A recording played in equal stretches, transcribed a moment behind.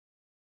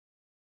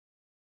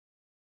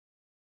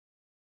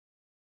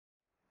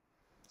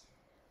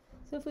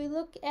So if we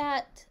look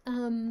at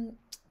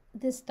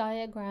this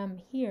diagram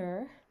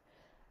here,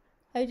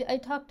 I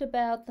talked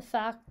about the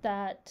fact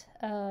that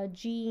a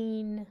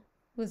gene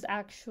was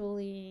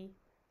actually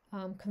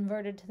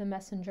converted to the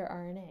messenger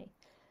RNA.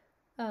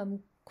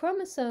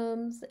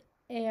 Chromosomes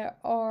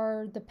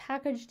are the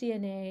packaged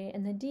DNA,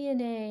 and the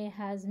DNA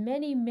has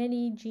many,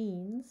 many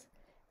genes,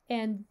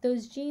 and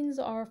those genes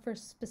are for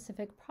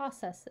specific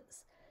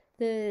processes.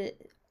 The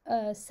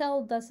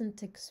cell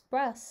doesn't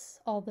express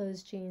all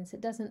those genes.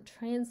 It doesn't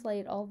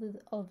translate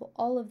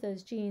all of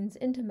those genes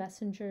into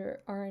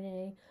messenger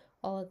RNA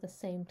all at the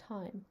same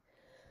time.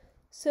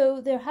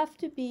 So there have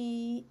to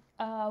be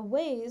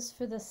ways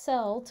for the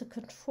cell to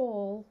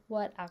control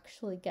what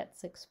actually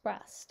gets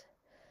expressed.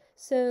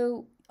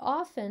 So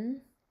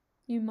often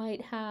you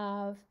might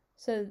have,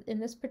 so in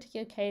this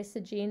particular case,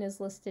 the gene is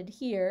listed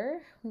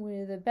here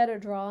with a better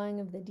drawing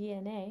of the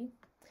DNA.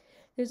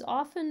 There's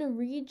often a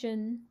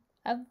region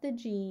of the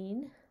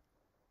gene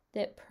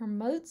that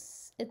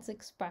promotes its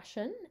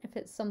expression if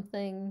it's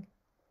something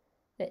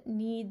that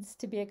needs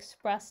to be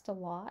expressed a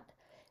lot.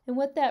 And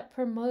what that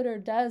promoter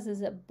does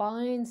is it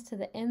binds to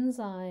the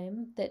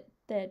enzyme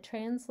that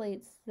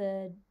translates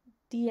the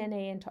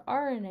DNA into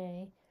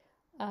RNA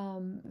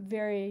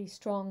very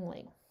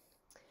strongly.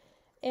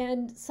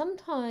 And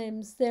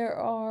sometimes there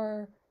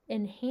are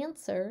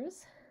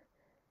enhancers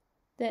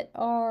that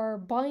are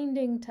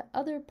binding to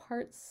other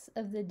parts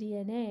of the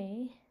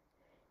DNA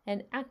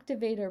and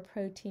activator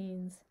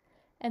proteins,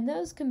 and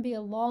those can be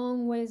a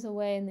long ways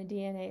away in the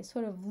DNA,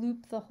 sort of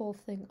loop the whole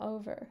thing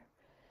over.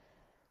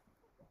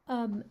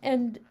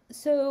 And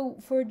so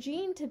for a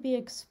gene to be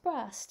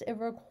expressed, it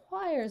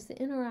requires the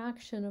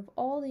interaction of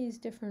all these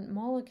different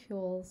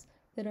molecules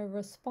that are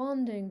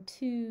responding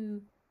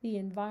to the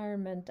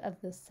environment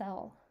of the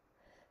cell.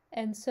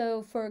 And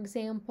so, for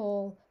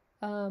example,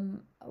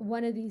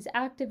 one of these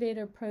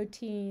activator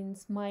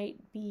proteins might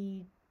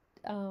be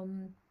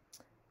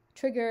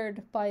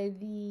triggered by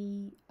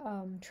the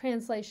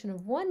translation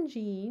of one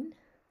gene,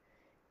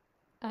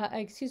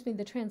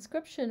 the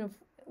transcription of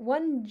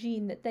one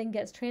gene that then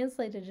gets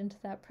translated into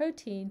that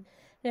protein.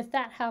 And if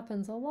that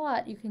happens a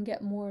lot, you can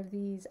get more of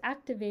these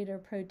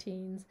activator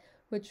proteins,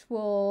 which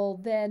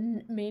will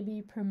then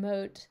maybe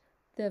promote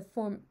the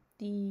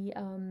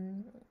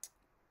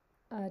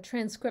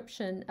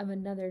transcription of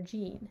another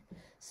gene.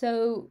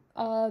 So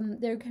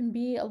there can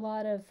be a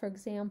lot of, for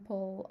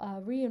example,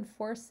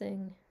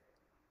 reinforcing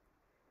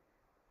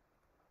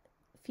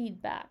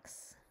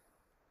feedbacks.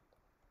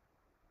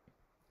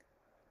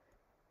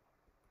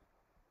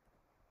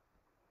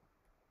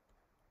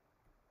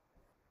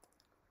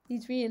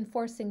 These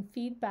reinforcing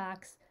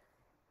feedbacks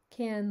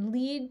can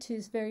lead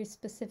to very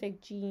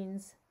specific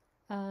genes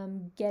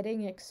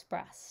getting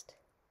expressed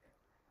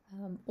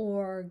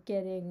or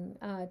getting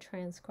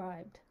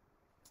transcribed.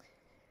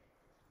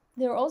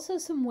 There are also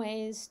some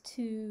ways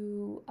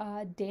to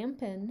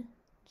dampen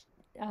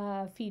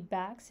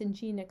feedbacks in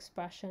gene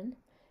expression,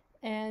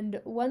 and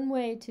one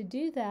way to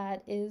do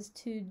that is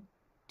to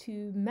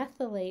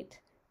methylate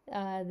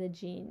the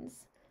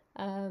genes.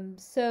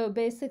 So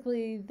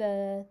basically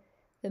the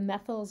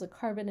methyl is a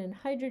carbon and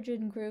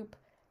hydrogen group,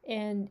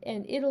 and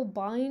it'll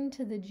bind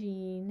to the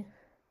gene,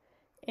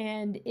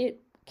 and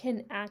it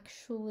can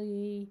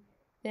actually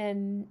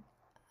then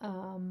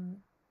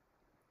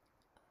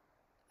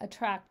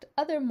attract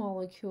other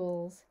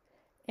molecules,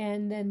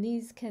 and then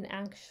these can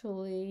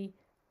actually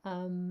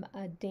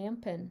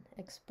dampen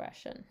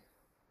expression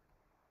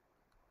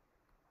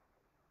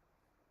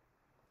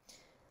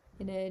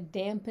in a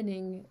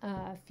dampening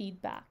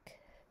feedback.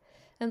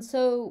 And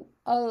so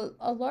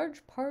a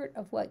large part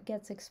of what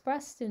gets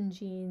expressed in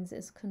genes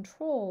is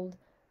controlled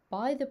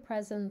by the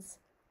presence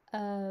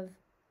of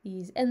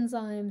these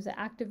enzymes, the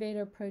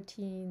activator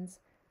proteins,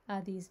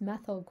 these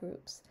methyl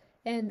groups.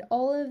 And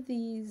all of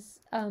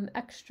these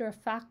extra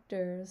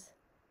factors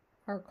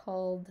are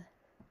called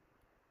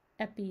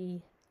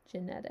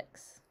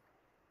epigenetics.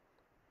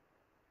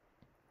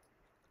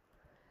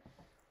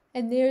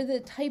 And they're the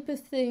type of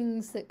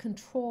things that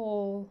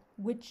control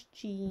which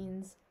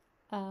genes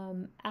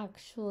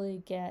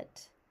actually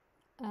get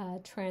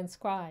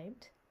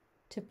transcribed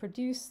to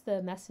produce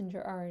the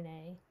messenger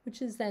RNA,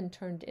 which is then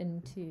turned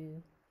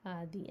into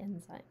the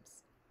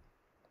enzymes.